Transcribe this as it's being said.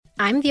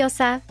I'm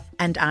Diosa.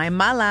 And I'm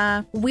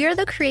Mala. We're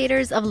the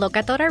creators of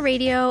Locatora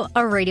Radio, a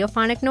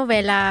radiophonic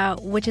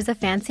novela, which is a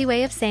fancy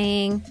way of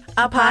saying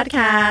a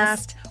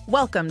podcast.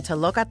 Welcome to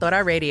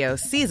Locatora Radio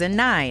Season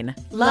 9.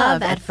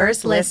 Love at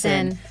First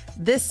Listen.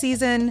 This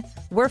season,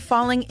 we're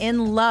falling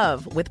in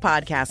love with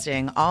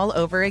podcasting all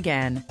over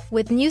again.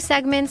 With new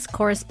segments,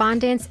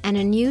 correspondence, and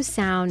a new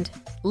sound.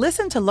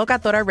 Listen to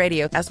Locatora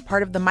Radio as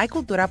part of the My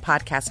Cultura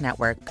Podcast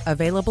Network,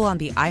 available on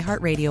the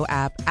iHeartRadio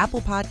app,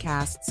 Apple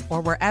Podcasts,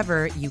 or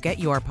wherever you get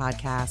your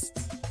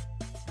podcasts.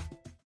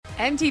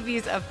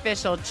 MTV's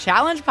official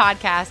Challenge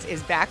podcast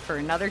is back for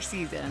another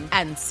season.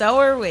 And so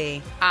are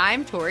we.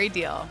 I'm Tori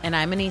Deal. And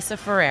I'm Anissa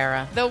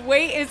Ferreira. The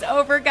wait is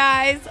over,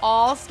 guys.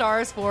 All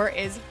Stars 4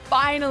 is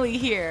finally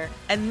here.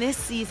 And this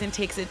season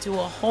takes it to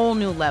a whole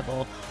new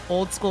level.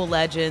 Old school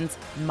legends,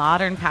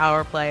 modern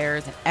power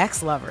players, and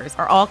ex-lovers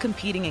are all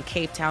competing in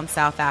Cape Town,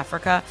 South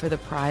Africa for the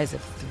prize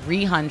of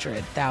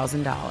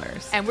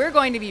 $300,000. And we're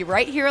going to be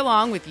right here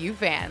along with you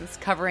fans,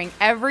 covering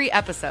every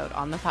episode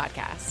on the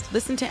podcast.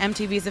 Listen to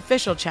MTV's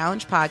official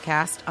Challenge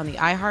podcast on the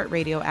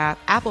iHeartRadio app,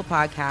 Apple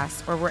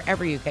Podcasts, or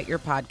wherever you get your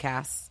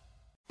podcasts.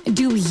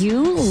 Do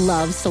you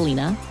love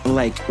Selena?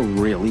 Like,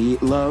 really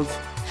love?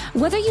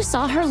 Whether you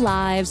saw her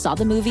live, saw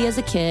the movie as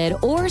a kid,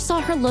 or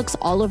saw her looks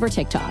all over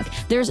TikTok,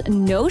 there's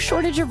no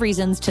shortage of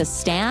reasons to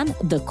stan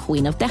the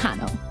Queen of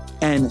Tejano.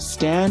 And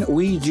Stan,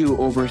 we do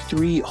over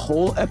 3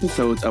 whole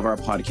episodes of our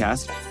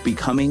podcast,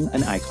 Becoming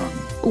an Icon.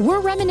 We're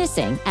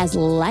reminiscing as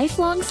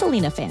lifelong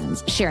Selena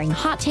fans, sharing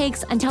hot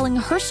takes and telling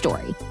her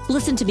story.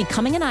 Listen to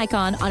Becoming an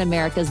Icon on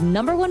America's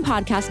 #1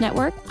 podcast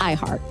network,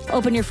 iHeart.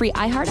 Open your free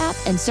iHeart app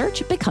and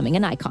search Becoming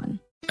an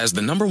Icon. As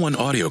the #1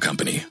 audio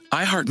company,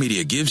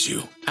 iHeartMedia gives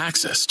you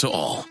access to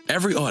all.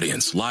 Every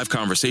audience, live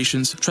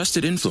conversations,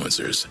 trusted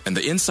influencers, and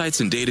the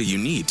insights and data you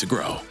need to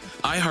grow.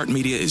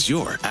 iHeartMedia is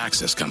your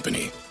access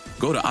company.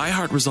 Go to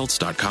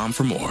iHeartResults.com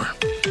for more.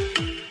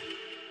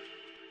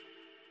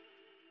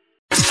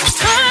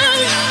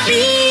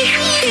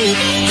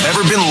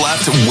 Ever been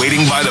left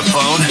waiting by the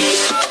phone?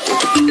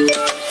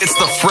 It's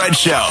the Fred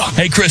Show.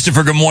 Hey,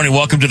 Christopher, good morning.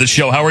 Welcome to the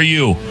show. How are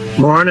you?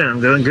 Morning. I'm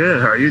doing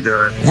good. How are you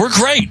doing? We're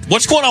great.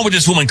 What's going on with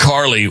this woman,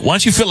 Carly? Why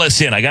don't you fill us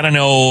in? I got to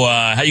know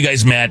how you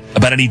guys met,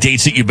 about any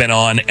dates that you've been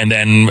on, and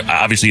then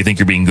obviously you think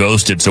you're being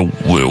ghosted, so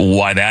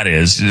why that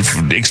is.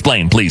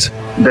 Explain, please.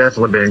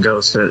 Definitely being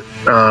ghosted.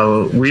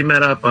 We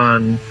met up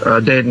on a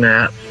dating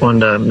app, on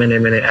the many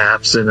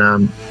apps, and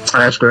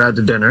I asked her out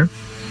to dinner.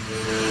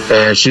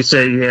 And she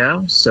said,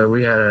 yeah. So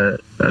we had a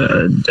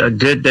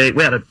good date.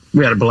 We had a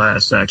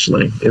blast,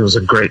 actually. It was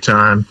a great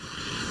time.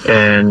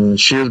 And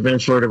she was being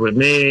flirted with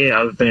me.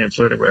 I was being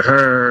flirted with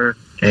her.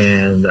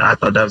 And I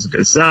thought that was a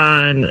good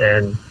sign.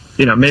 And,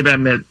 maybe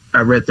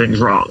I read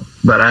things wrong.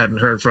 But I haven't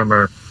heard from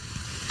her,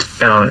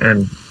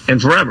 in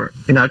forever.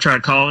 I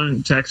tried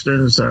calling,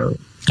 texting, so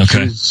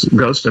she's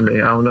ghosting me.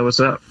 I don't know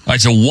what's up. All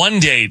right, so one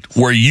date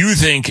where you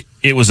think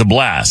it was a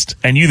blast,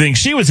 and you think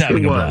she was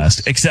having a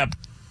blast, except...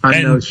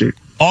 I know she...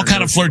 All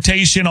kind of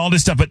flirtation, all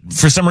this stuff, but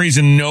for some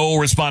reason, no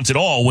response at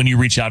all when you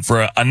reach out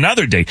for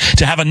another date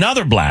to have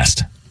another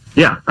blast.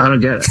 Yeah, I don't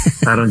get it.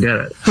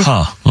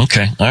 Huh.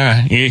 Okay. All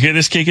right. You hear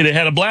this kid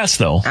had a blast,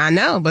 though. I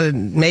know, but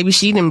maybe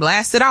she didn't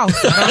blast it off.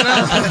 I don't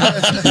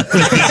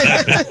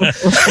know.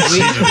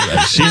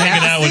 She's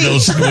hanging out with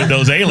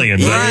those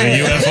aliens,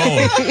 right.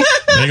 UFO.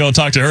 They're going to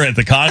talk to her at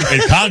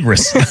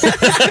Congress.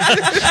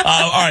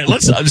 All right.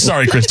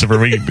 Sorry, Christopher.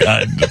 We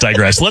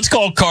digress. Let's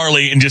call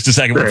Carly in just a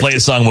second. We'll play a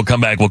song. We'll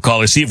come back. We'll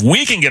call her, see if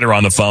we can get her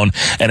on the phone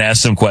and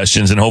ask some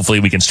questions, and hopefully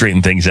we can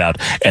straighten things out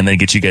and then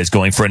get you guys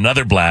going for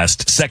another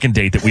blast, second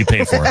date that we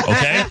pay for,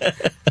 okay?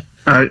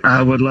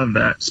 I would love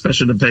that,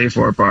 especially the pay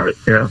for part.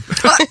 Yeah.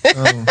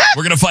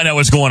 We're going to find out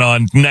what's going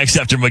on next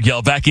after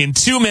Miguel. Back in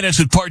 2 minutes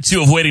with part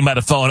 2 of Waiting by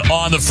the Phone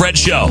on The Fred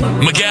Show.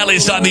 Miguel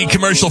is on the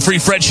commercial-free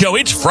Fred Show.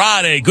 It's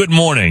Friday. Good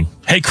morning.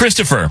 Hey,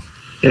 Christopher.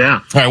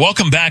 Yeah. All right,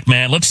 welcome back,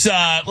 man. Let's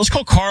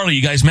call Carly.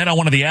 You guys met on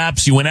one of the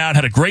apps. You went out,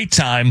 had a great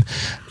time.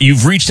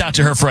 You've reached out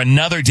to her for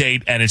another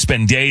date, and it's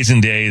been days and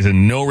days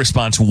and no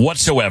response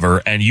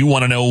whatsoever, and you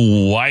want to know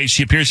why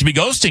she appears to be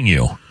ghosting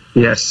you.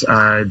 Yes,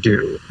 I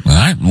do. All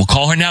right, we'll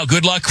call her now.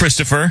 Good luck,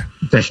 Christopher.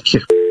 Thank you.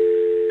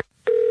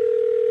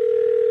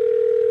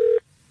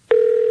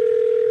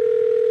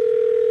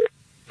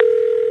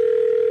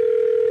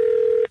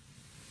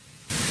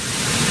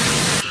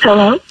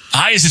 Hello?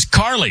 Hi, is this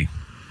Carly?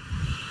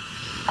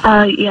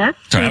 Yes.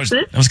 Sorry,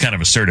 that was kind of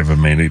assertive of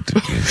me.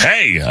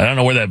 Hey, I don't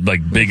know where that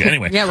big.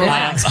 Anyway. Yeah,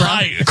 relax, bro.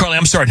 Hi, Carly.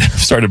 I'm sorry,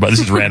 but this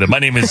is random. My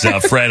name is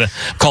Fred. I'm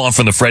calling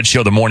from the Fred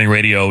Show, the morning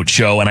radio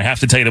show, and I have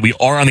to tell you that we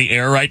are on the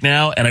air right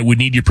now, and I would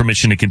need your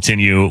permission to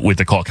continue with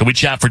the call. Can we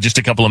chat for just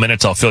a couple of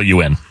minutes? I'll fill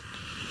you in.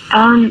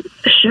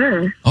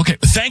 Sure. Okay.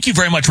 Thank you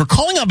very much. We're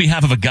calling on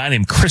behalf of a guy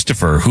named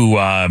Christopher who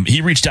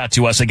he reached out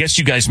to us. I guess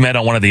you guys met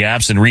on one of the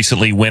apps and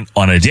recently went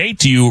on a date.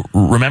 Do you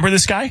remember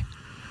this guy?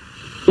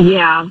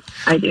 Yeah,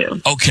 I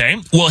do. Okay.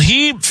 Well,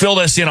 he filled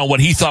us in on what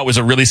he thought was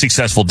a really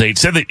successful date.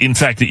 Said that, in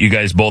fact, that you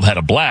guys both had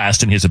a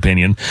blast, in his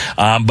opinion,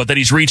 but that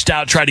he's reached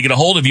out, tried to get a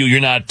hold of you. You're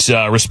not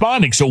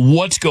responding. So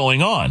what's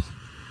going on?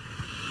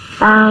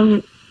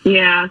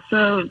 Yeah,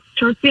 so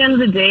towards the end of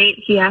the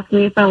date, he asked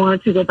me if I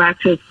wanted to go back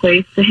to his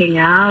place to hang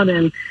out,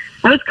 and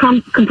I was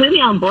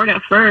completely on board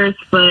at first,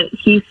 but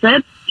he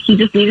said he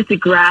just needed to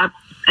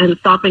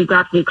stop and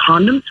grab some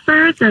condoms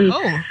first, and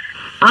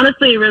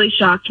honestly, it really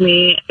shocked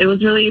me. It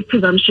was really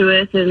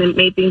presumptuous, and it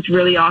made things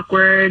really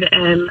awkward,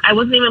 and I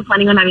wasn't even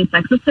planning on having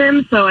sex with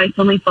him, so I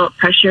suddenly felt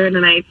pressured,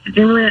 and I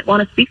didn't really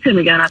want to speak to him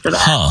again after that.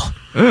 Huh.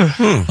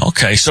 Mm-hmm.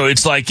 Okay, so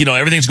it's like,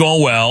 everything's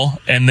going well,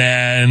 and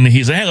then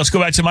he's like, hey, let's go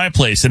back to my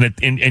place,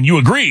 and you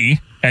agree,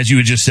 as you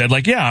had just said,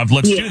 like, yeah,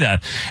 let's do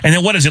that. And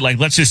then what is it, like,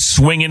 let's just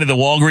swing into the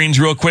Walgreens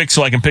real quick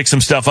so I can pick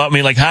some stuff up? I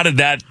mean, like, how did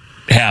that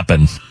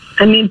happen?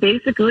 I mean,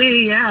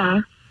 basically,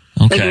 yeah.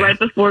 Okay. Like right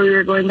before we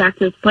were going back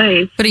to his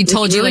place. But he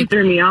told you, really like,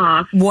 threw me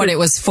off. What it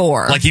was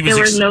for. Like he was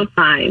there was no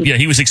sign. Yeah,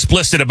 he was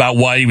explicit about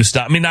why he was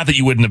stopped. I mean, not that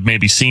you wouldn't have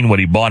maybe seen what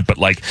he bought, but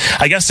like,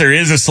 I guess there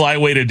is a sly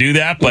way to do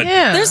that. But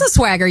there's a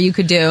swagger you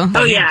could do.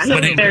 Oh yeah,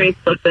 he's very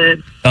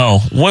explicit.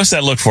 Oh, what does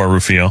that look for,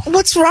 Rufio?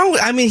 What's wrong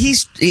with? I mean,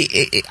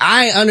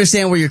 I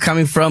understand where you're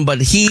coming from, but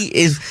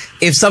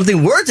if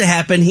something were to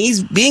happen,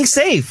 he's being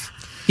safe.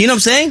 You know what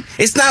I'm saying?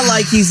 It's not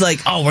like he's like,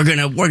 oh, we're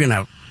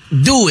gonna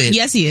do it.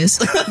 Yes, he is.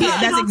 Yeah,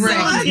 that's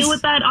exactly. Deal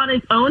with that on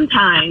his own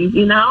time,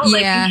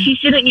 Like, Yeah. he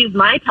shouldn't use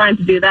my time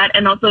to do that,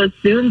 and also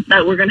assume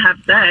that we're going to have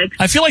sex.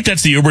 I feel like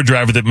that's the Uber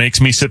driver that makes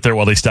me sit there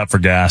while they stop for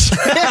gas.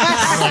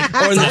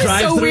 Or in the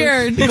drive-thru. so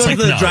weird. You go to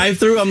the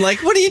drive-thru. I'm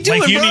like, what are you doing,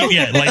 like you bro?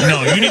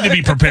 you need to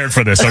be prepared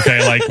for this,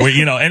 okay? Like,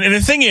 and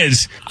the thing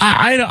is,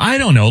 I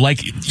don't know.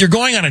 Like, you're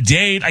going on a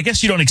date. I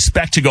guess you don't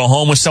expect to go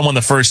home with someone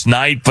the first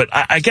night, but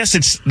I guess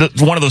it's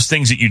one of those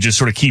things that you just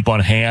sort of keep on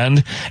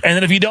hand. And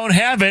then if you don't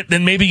have it,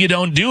 then maybe you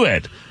don't do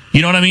it.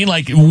 You know what I mean?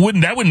 Like, that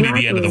wouldn't be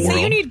the end of the world. So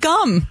you need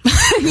gum.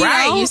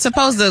 Right. You're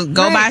supposed to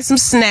go buy some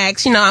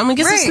snacks. I'm going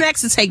to get some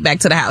snacks to take back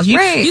to the house. You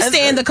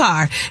stay in the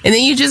car, and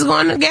then you just go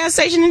in the gas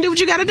station and do what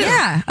you got to do.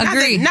 Yeah,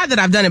 agreed. Not that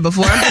I've done it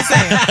before. I'm just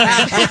saying.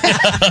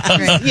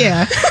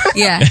 Yeah.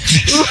 Yeah.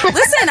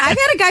 Listen, I've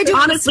had a guy do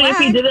Honestly, if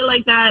he did it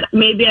like that,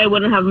 maybe I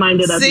wouldn't have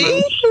minded as much.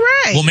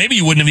 Right. Well, maybe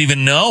you wouldn't have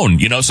even known,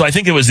 So I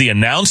think it was the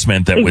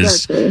announcement that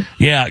was,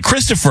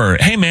 Christopher,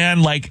 hey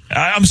man, like,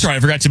 I'm sorry, I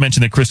forgot to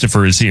mention that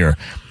Christopher is here.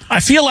 I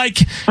feel like,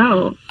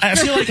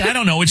 I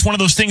don't know, it's one of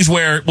those things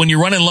where when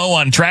you're running low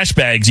on trash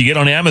bags, you get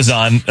on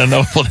Amazon, and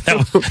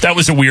that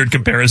was a weird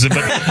comparison,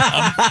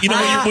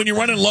 but, when you're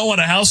running low on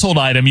a household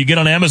item, you get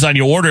on Amazon,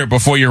 you order it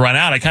before you run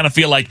out. I kind of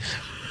feel like,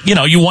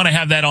 you want to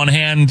have that on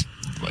hand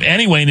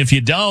anyway, and if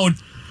you don't,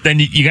 then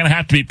you're going to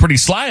have to be pretty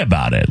sly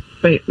about it.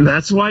 Wait,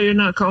 that's why you're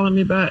not calling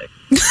me back?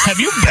 Have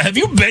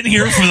you been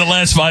here for the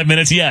last 5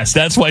 minutes? Yes,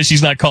 that's why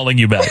she's not calling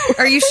you back.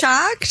 Are you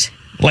shocked?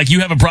 Like you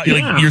have like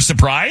you're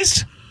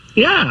surprised?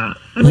 Yeah.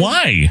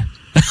 Why?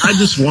 I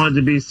just wanted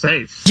to be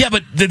safe. Yeah,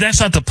 but that's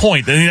not the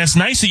point. I mean, that's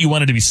nice that you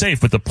wanted to be safe,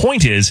 but the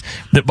point is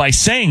that by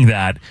saying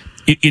that,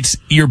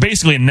 you're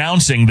basically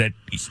announcing that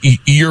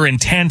your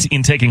intent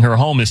in taking her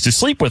home is to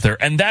sleep with her,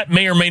 and that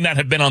may or may not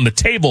have been on the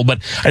table, but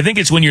I think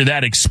it's when you're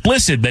that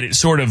explicit that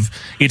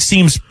it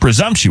seems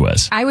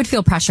presumptuous. I would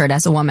feel pressured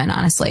as a woman,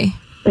 honestly.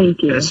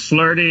 Thank you. As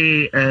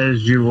flirty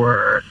as you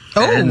were.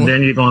 And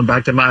then you're going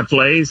back to my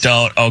place.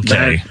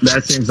 Okay.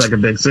 That seems like a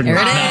big signal.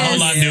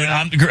 Hold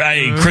on,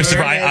 dude.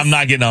 Christopher, I'm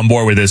not getting on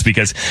board with this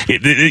because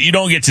you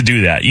don't get to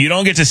do that. You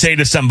don't get to say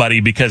to somebody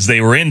because they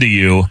were into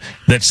you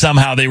that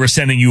somehow they were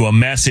sending you a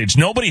message.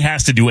 Nobody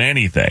has to do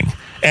anything.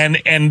 And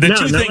the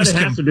two things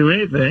nobody has to do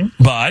anything.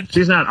 But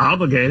she's not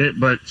obligated,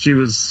 but she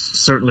was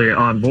certainly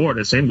on board.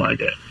 It seemed like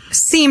it.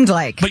 Seemed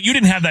like. But you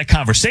didn't have that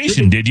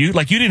conversation, did you?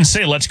 Like, you didn't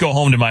say, let's go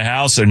home to my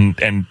house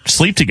and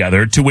sleep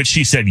together, to which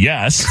she said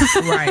yes.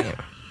 Right.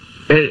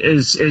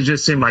 It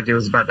just seemed like it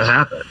was about to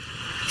happen.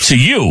 To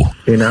you.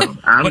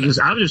 I was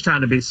just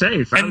trying to be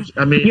safe.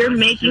 You're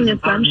making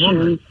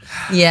assumptions.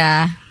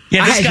 Yeah.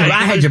 Yeah,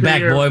 I had your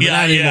back, boy, but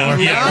not anymore.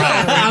 Yeah,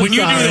 right. When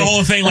you do the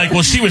whole thing, like,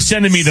 well, she was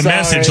sending me the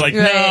message, like,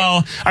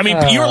 no. I mean,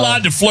 you're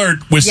allowed to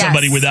flirt with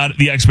somebody without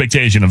the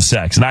expectation of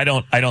sex, and I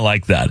don't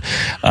like that.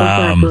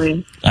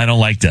 Exactly. I don't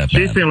like that.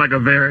 She seemed like a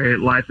very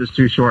life is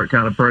too short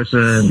kind of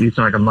person. You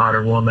seem like a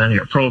modern woman,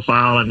 your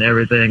profile and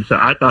everything. So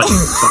I thought you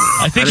was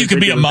fine. I think you could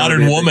be a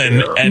modern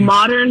woman. And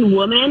modern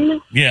woman?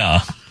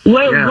 Yeah.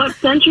 What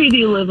century do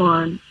you live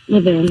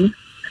in?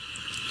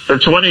 The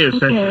 20th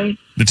century.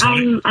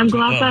 I'm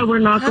glad that we're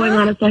not going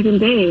on a second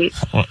date.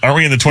 Are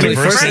we in the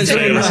 21st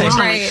century?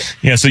 Right.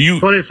 Yeah, so you...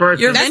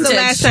 21st. That's the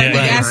last time we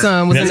got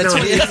some was in the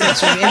 20th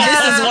century. And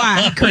this is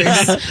why,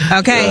 Chris.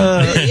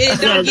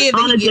 Okay?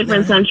 On a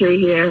different century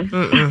here.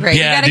 Right.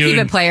 You gotta keep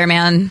it player,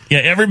 man. Yeah,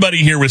 everybody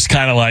here was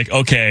kind of like,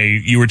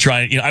 okay, you were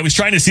trying... I was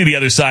trying to see the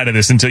other side of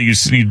this until you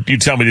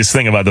tell me this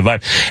thing about the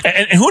vibe.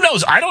 And who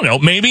knows? I don't know.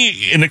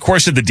 Maybe in the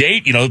course of the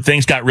date,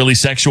 things got really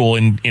sexual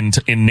in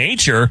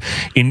nature.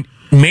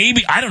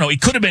 Maybe, I don't know, it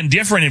could have been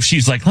different if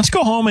she's like, let's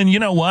go home and you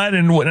know what?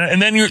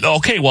 And then you're,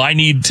 okay, well, I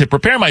need to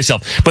prepare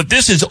myself. But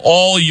this is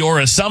all your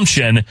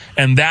assumption,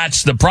 and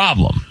that's the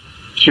problem.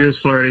 She was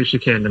flirty. She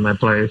came to my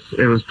place.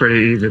 It was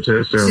pretty easy to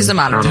assume. She's a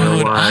modern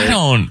dude.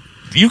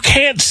 You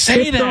can't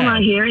say They're still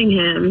not hearing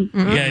him.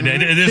 Yeah,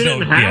 there's no.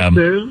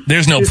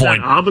 There's no She's point.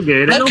 not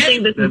obligated. I don't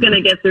think this is going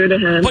to get through to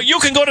him. But you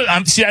can go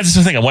to. See, that's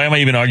the thing. Why am I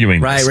even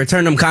arguing? Right,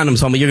 return them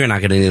condoms, homie. You're not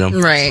going to need them.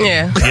 Right.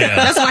 Yeah.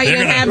 That's why you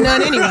didn't have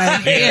none anyway.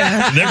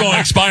 Yeah. They're going to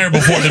expire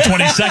before the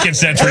 22nd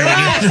century.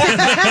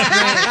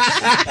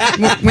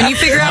 When you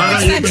figure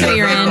out which century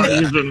you're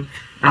in.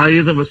 I'll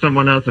use them with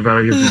someone else if I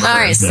don't use them. All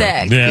right,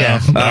 sick.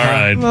 Yeah. All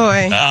right.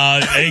 Boy.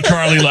 Hey,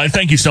 Carly,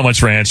 thank you so much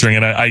for answering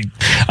it. I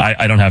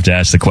don't have to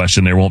ask the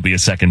question. There won't be a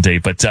second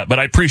date, but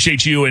I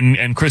appreciate you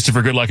and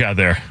Christopher. Good luck out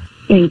there.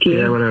 Thank you.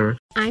 Yeah, whatever.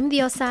 I'm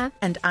Diosa.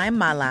 And I'm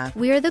Mala.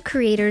 We are the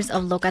creators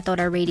of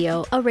Locatora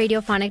Radio, a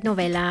radiophonic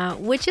novela,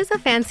 which is a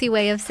fancy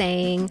way of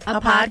saying a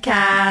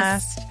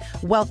podcast.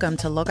 Welcome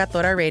to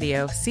Locatora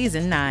Radio,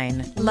 Season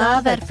 9.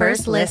 Love at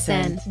first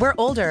listen. We're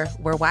older,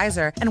 we're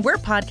wiser, and we're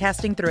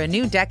podcasting through a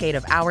new decade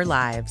of our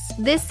lives.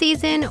 This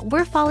season,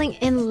 we're falling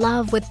in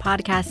love with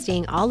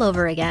podcasting all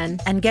over again.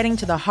 And getting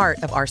to the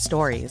heart of our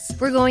stories.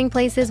 We're going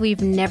places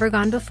we've never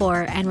gone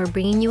before, and we're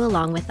bringing you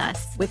along with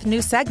us. With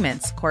new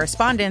segments,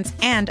 correspondence,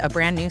 and a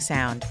brand new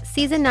sound.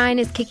 Season 9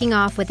 is kicking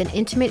off with an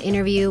intimate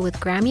interview with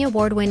Grammy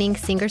Award-winning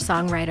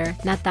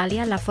singer-songwriter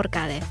Natalia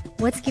Lafourcade.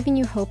 What's giving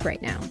you hope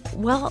right now?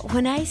 Well,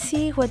 when I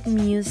see what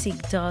music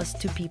does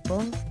to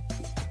people,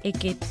 it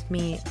gives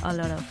me a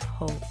lot of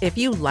hope. If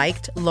you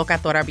liked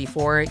Locatora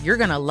before, you're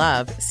going to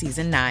love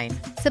Season 9.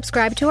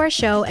 Subscribe to our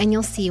show and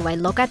you'll see why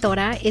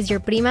Locatora is your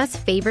prima's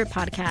favorite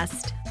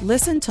podcast.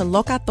 Listen to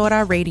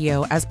Locatora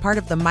Radio as part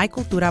of the My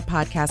Cultura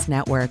Podcast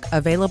Network,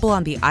 available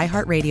on the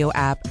iHeartRadio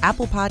app,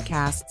 Apple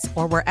Podcasts,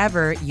 or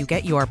wherever you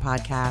get your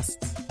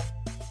podcasts.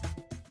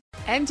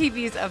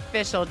 MTV's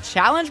official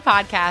Challenge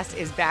podcast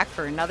is back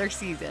for another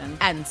season.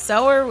 And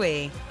so are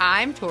we.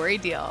 I'm Tori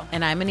Deal.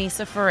 And I'm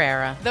Anissa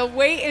Ferreira. The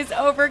wait is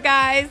over,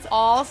 guys.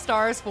 All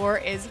Stars 4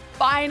 is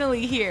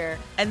finally here.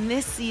 And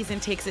this season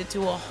takes it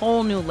to a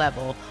whole new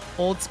level.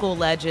 Old school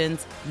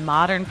legends,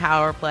 modern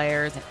power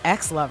players, and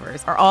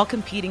ex-lovers are all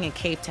competing in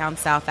Cape Town,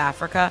 South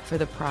Africa for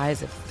the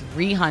prize of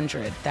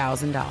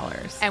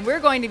 $300,000. And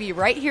we're going to be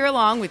right here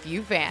along with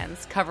you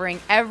fans, covering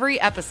every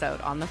episode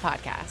on the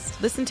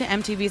podcast. Listen to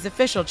MTV's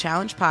official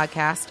Challenge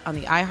podcast on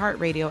the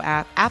iHeartRadio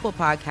app, Apple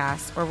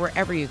Podcasts, or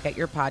wherever you get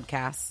your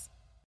podcasts.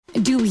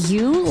 Do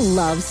you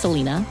love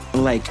Selena?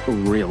 Like,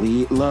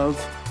 really love?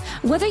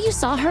 Whether you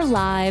saw her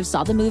live,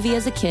 saw the movie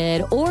as a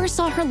kid, or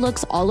saw her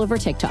looks all over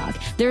TikTok,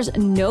 there's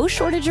no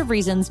shortage of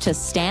reasons to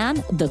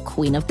stan the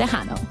Queen of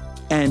Tejano.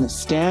 And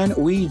Stan,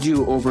 we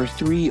do over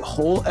 3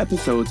 whole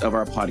episodes of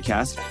our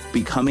podcast,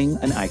 Becoming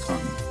an Icon.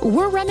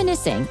 We're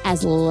reminiscing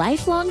as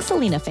lifelong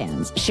Selena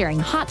fans, sharing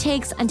hot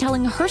takes and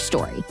telling her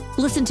story.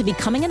 Listen to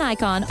Becoming an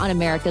Icon on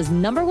America's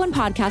 #1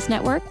 podcast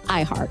network,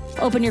 iHeart.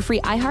 Open your free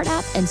iHeart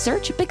app and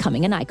search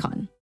Becoming an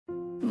Icon.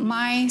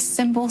 My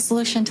simple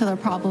solution to the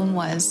problem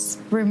was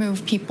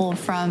remove people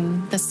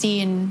from the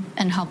scene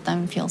and help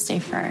them feel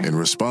safer. In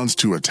response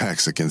to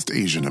attacks against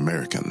Asian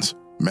Americans,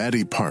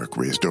 Maddie Park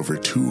raised over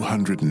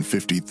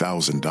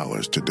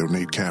 $250,000 to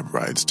donate cab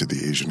rides to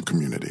the Asian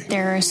community.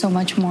 There is so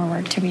much more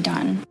work to be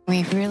done.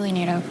 We really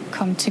need to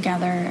come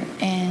together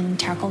and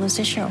tackle this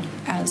issue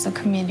as a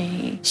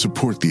community.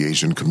 Support the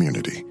Asian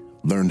community.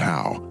 Learn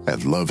how at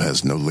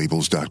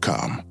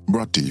lovehasnolabels.com.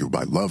 Brought to you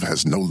by Love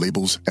Has No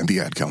Labels and the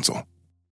Ad Council.